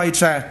Civil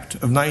Rights Act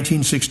of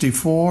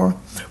 1964,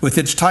 with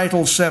its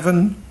Title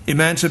VII,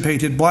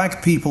 emancipated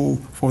black people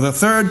for the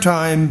third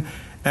time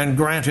and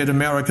granted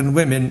American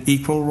women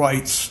equal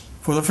rights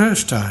for the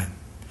first time.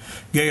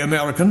 Gay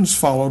Americans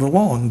followed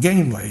along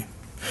gamely.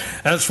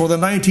 As for the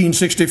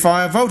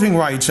 1965 Voting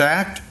Rights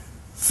Act,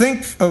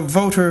 think of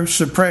voter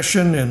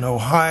suppression in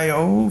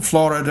Ohio,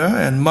 Florida,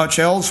 and much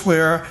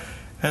elsewhere,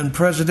 and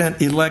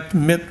President-elect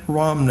Mitt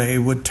Romney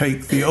would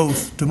take the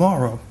oath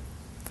tomorrow.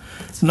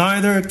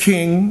 Neither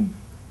King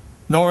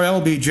nor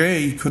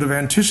LBJ could have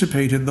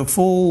anticipated the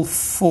full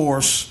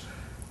force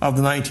of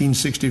the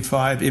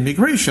 1965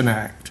 Immigration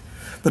Act,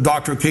 but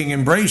Dr. King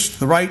embraced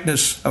the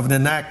rightness of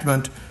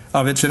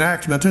its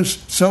enactment as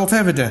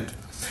self-evident,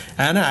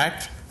 an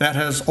act that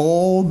has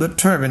all but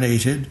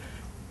terminated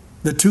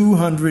the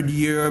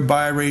 200-year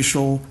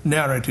biracial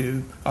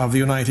narrative of the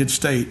United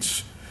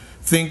States.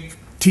 Think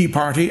Tea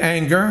Party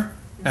anger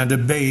and a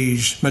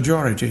beige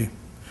majority.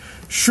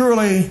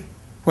 Surely,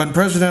 when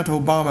President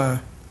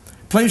Obama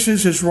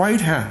places his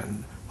right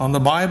hand on the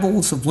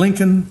Bibles of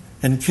Lincoln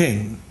and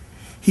King,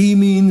 he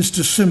means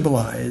to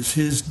symbolize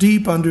his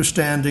deep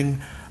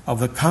understanding of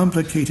the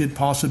complicated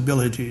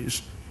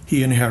possibilities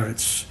he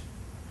inherits.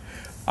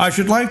 I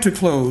should like to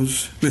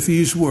close with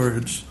these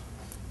words.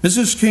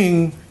 Mrs.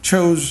 King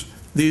chose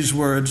these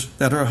words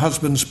that her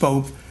husband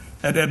spoke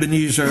at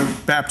Ebenezer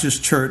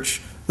Baptist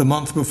Church the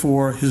month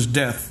before his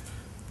death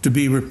to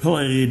be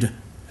replayed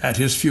at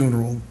his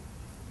funeral.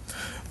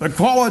 The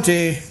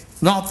quality,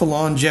 not the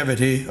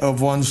longevity,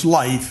 of one's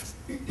life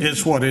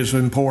is what is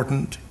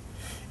important.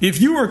 If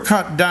you are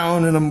cut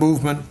down in a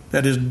movement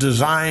that is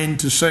designed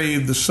to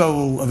save the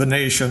soul of a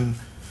nation,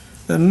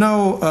 then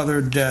no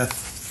other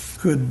death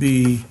could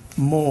be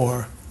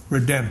more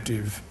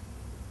redemptive.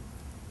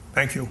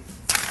 Thank you.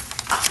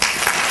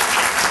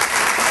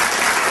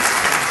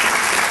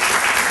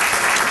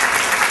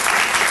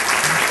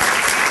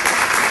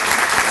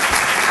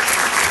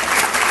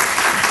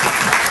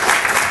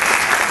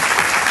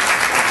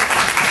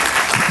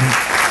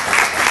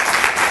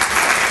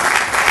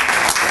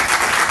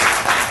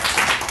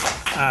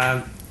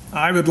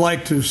 I would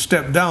like to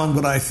step down,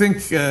 but I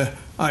think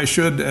I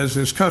should, as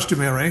is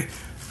customary,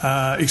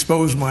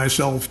 expose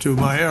myself to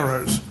my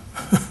errors.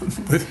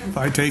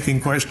 By taking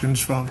questions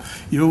from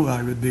you,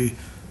 I would be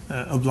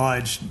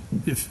obliged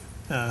if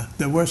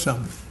there were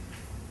some.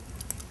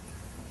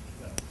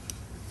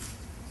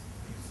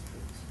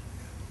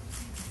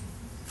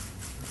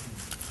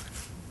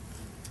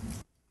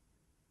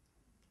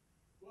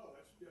 Well,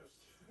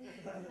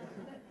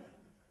 that's just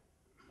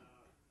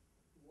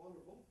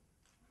wonderful.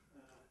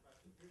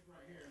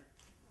 Right here.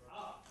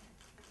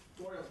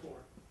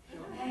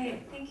 Hi,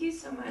 thank you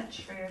so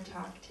much for your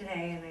talk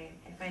today, and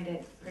I find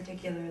it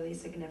particularly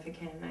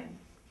significant, and I'm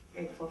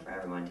grateful for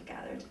everyone to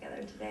gather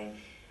together today.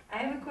 I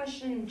have a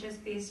question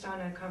just based on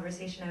a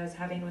conversation I was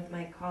having with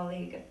my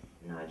colleague,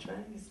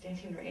 Najma, who's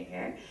standing right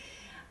here,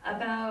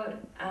 about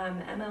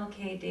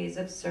MLK Days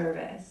of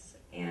Service,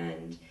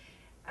 and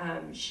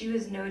she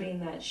was noting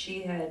that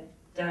she had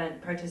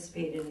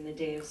participated in the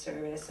Day of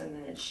Service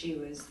and that she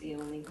was the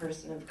only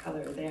person of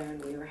color there,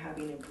 and we were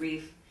having a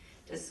brief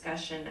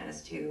discussion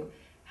as to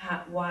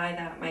why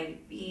that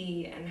might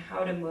be and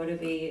how to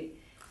motivate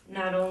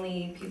not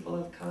only people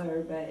of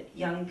color but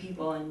young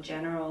people in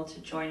general to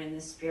join in the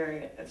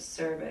spirit of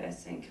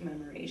service and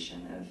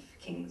commemoration of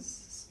King's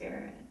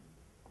spirit.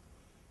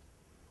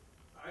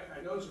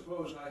 I don't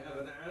suppose I have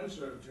an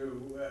answer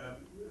to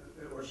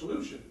or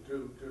solution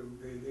to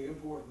the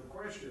import of the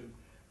question.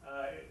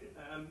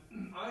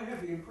 I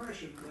have the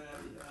impression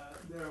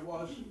that there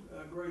was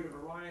a greater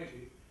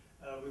variety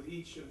with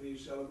each of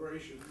these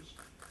celebrations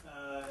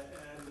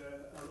and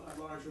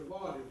a larger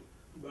volume.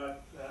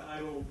 But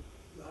I will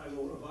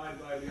abide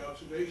by the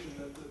observation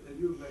that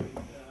you've made.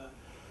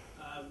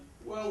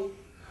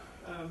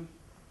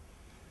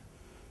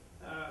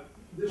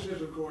 This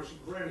is, of course,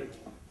 perennial.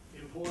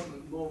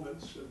 Important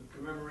moments of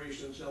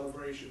commemoration and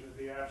celebration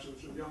in the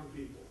absence of young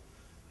people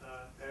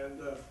and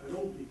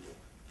old people.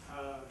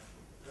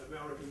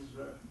 Americans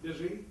are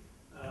busy.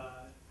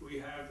 We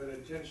have an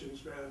attention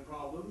span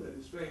problem that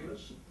is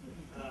famous.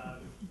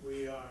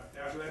 We are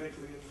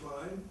athletically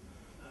inclined.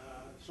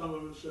 Some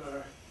of us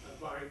are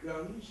buying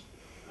guns.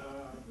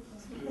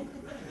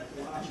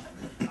 The last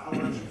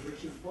hours in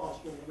which it's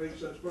possible to make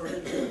such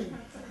purchases.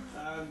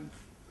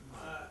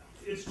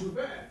 It's too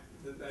bad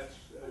that that's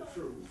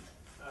true.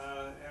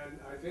 And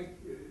I think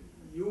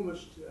you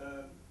must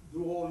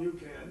do all you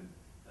can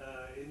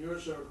in your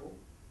circle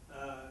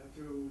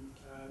to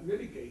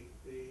mitigate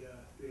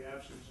the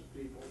absence of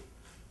people.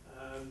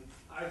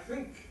 I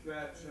think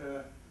that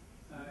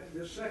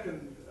this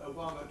second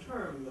Obama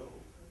term,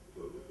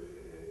 though,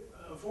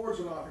 affords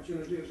an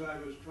opportunity, as I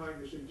was trying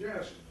to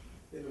suggest,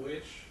 in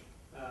which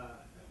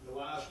the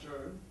last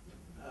term,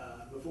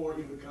 before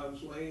he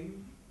becomes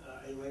lame,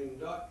 a lame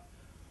duck,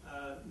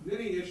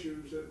 many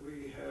issues that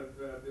we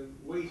have been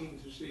waiting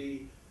to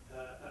see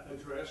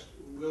addressed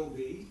will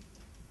be,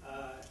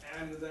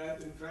 and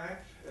that in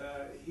fact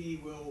he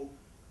will,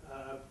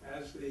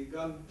 as the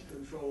gun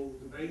control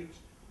debate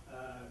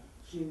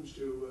seems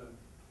to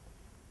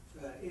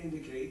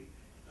indicate,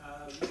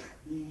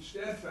 be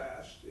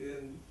steadfast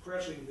in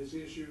pressing his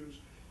issues,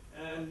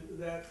 and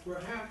that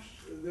perhaps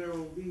there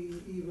will be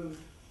even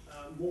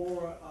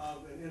more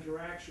of an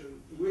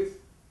interaction with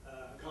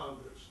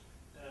Congress.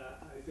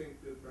 I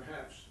think that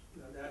perhaps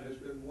that has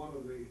been one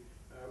of the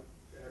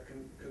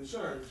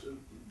concerns of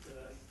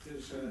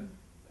his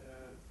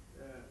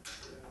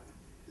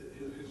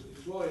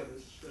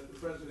loyalists, that the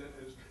president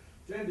has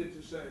tended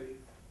to say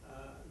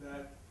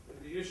that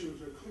the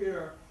issues are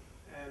clear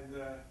and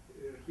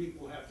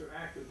people have to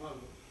act upon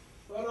them.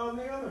 But on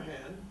the other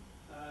hand,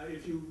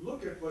 if you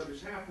look at what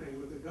is happening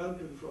with the gun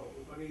control,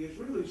 I mean, he has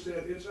really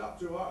said it's up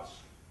to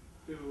us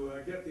to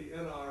get the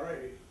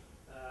NRA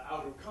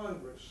out of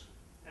Congress,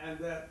 and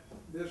that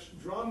this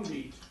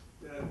drumbeat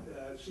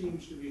that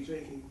seems to be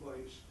taking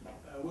place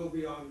will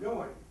be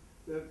ongoing,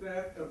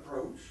 that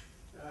approach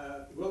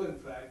will in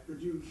fact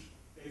produce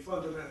a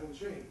fundamental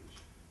change.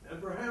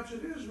 And perhaps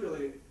it is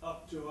really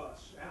up to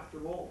us,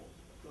 after all,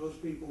 those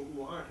people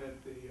who aren't at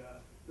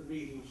the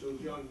meetings, those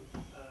young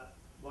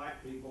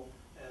black people,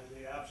 and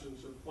the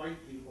absence of white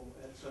people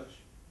at such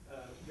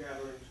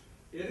gatherings.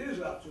 It is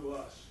up to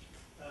us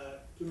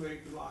to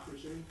make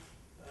democracy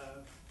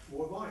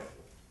more viable.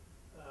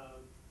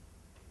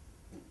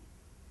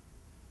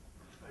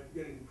 I'm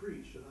getting to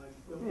preach, and I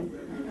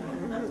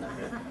don't know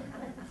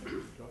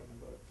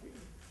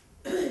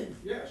that.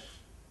 Yes.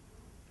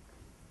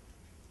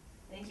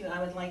 Thank you.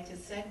 I would like to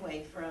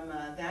segue from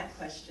that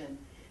question.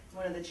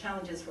 One of the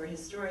challenges for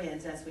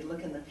historians as we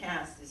look in the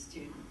past is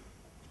to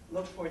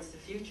look towards the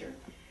future.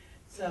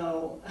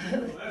 So,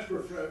 well, that's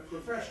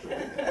professional.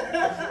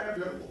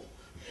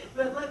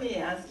 But let me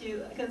ask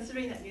you,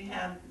 considering that you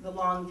have the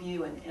long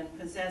view and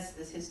possess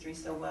this history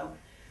so well,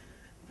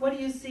 what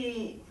do you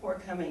see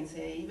forthcoming,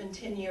 say, even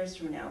 10 years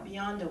from now,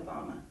 beyond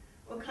Obama?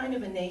 What kind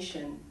of a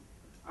nation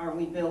are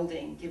we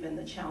building, given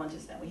the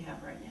challenges that we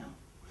have right now?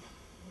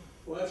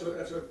 Well, that's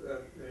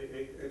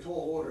a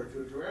tall order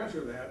to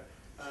answer that.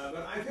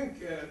 But I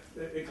think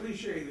a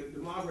cliche that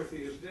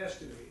demography is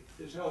destiny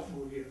is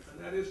helpful here.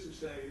 And that is to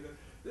say that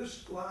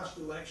this last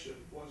election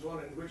was one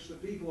in which the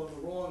people on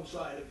the wrong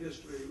side of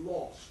history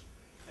lost.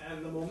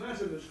 And the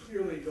momentum is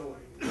clearly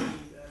going in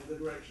the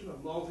direction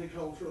of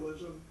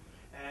multiculturalism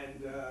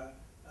and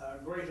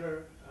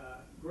greater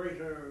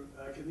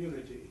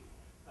community.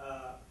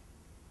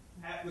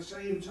 At the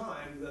same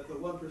time that the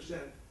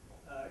 1%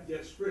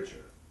 gets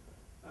richer.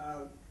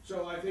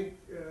 So I think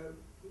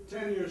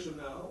 10 years from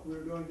now,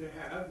 we're going to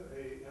have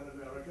an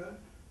America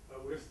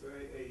with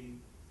a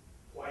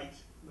white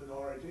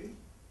minority,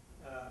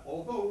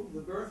 although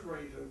the birth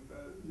rate of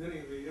many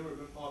of the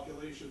immigrant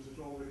populations is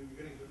already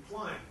beginning to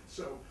decline,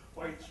 so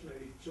whites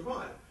may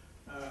survive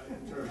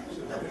in terms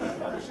of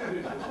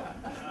percentages.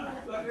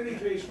 But in any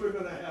case, we're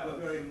going to have a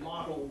very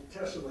mottled,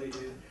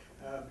 tessellated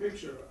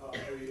picture of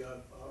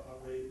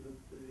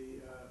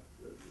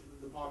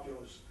the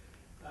populace.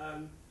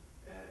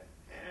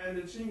 And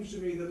it seems to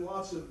me that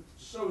lots of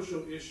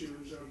social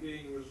issues are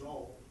being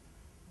resolved.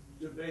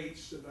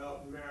 Debates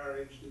about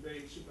marriage,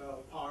 debates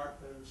about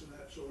partners and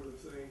that sort of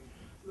thing,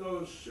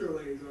 those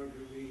surely are going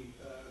to be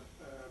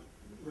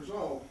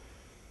resolved.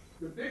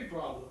 The big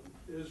problem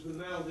is the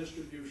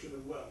maldistribution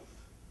of wealth.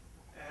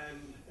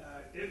 And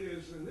it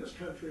is in this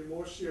country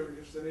more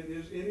serious than it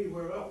is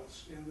anywhere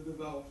else in the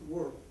developed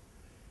world.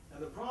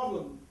 And the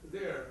problem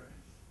there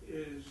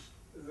is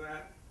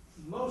that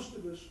most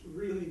of us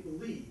really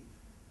believe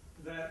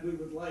that we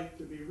would like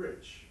to be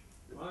rich.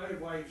 My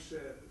wife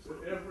says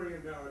that every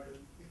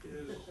American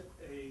is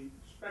a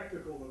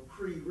spectacle of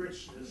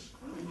pre-richness.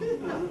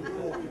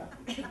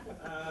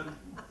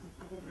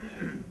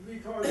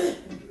 Because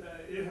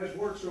it has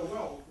worked so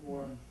well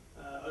for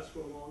us for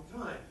a long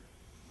time.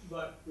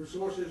 But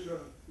resources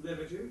are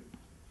limited,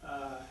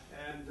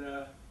 and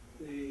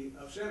the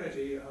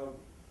obscenity of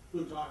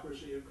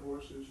plutocracy, of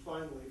course, is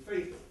finally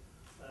fatal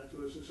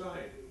to a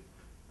society.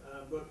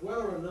 But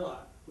whether or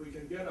not we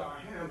can get our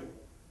handle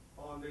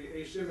on the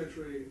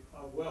asymmetry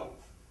of wealth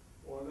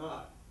or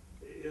not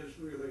is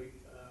really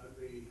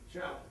the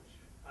challenge.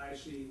 I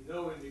see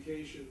no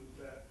indication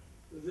that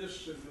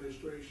this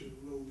administration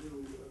will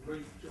do a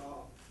great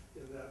job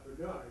in that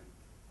regard.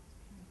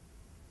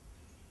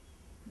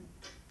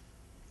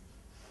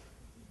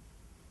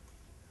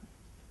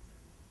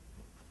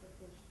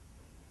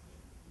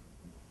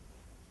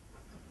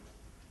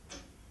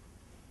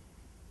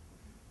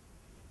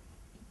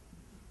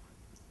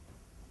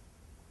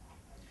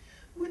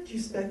 Would you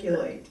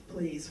speculate,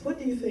 please? What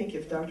do you think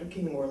if Dr.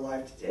 King were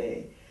alive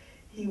today?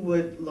 He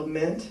would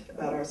lament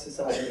about our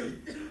society,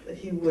 that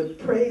he would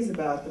praise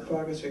about the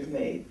progress we've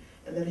made,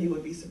 and that he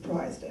would be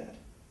surprised at?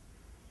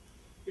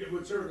 It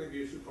would certainly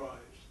be a surprise,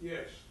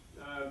 yes.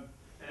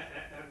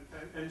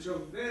 And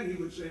so then he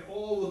would say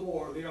all the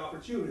more the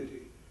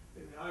opportunity.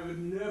 And I would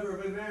never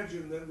have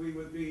imagined that we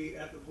would be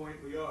at the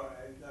point we are,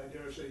 I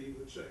dare say he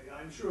would say.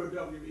 I'm sure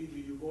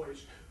W.E.B. Du Bois,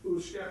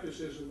 whose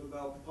skepticism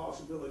about the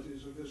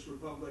possibilities of this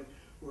republic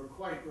were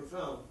quite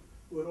profound,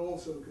 would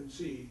also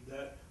concede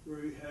that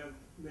we have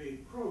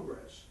made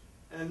progress.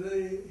 And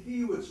then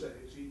he would say,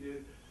 as he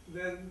did,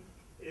 then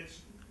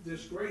it's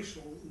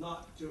disgraceful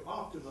not to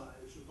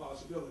optimize the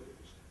possibilities.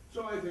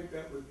 So I think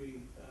that would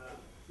be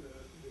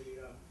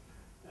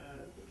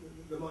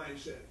the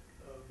mindset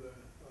of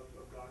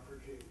Dr.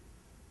 King.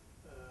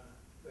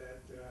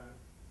 That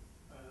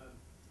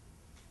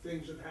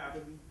things have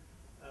happened,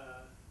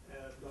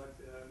 but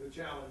the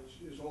challenge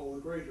is all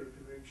the greater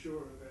to make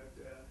sure that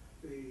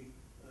the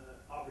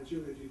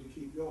opportunity to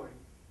keep going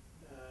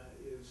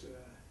is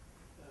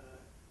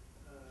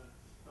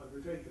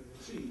undertaken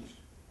and seized.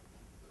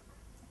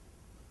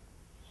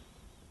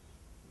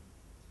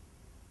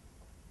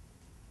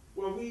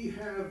 Well, we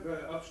have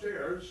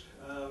upstairs,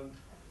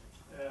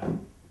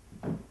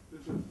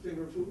 there's a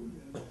finger food.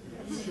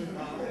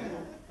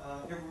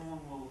 Everyone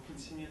will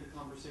continue the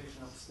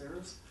conversation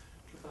upstairs.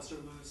 Professor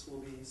Lewis will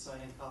be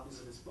signing copies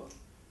of his book.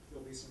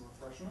 There'll be some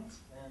refreshments,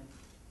 and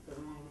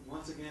everyone would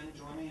once again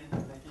join me in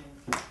thanking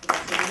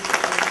Professor Lewis.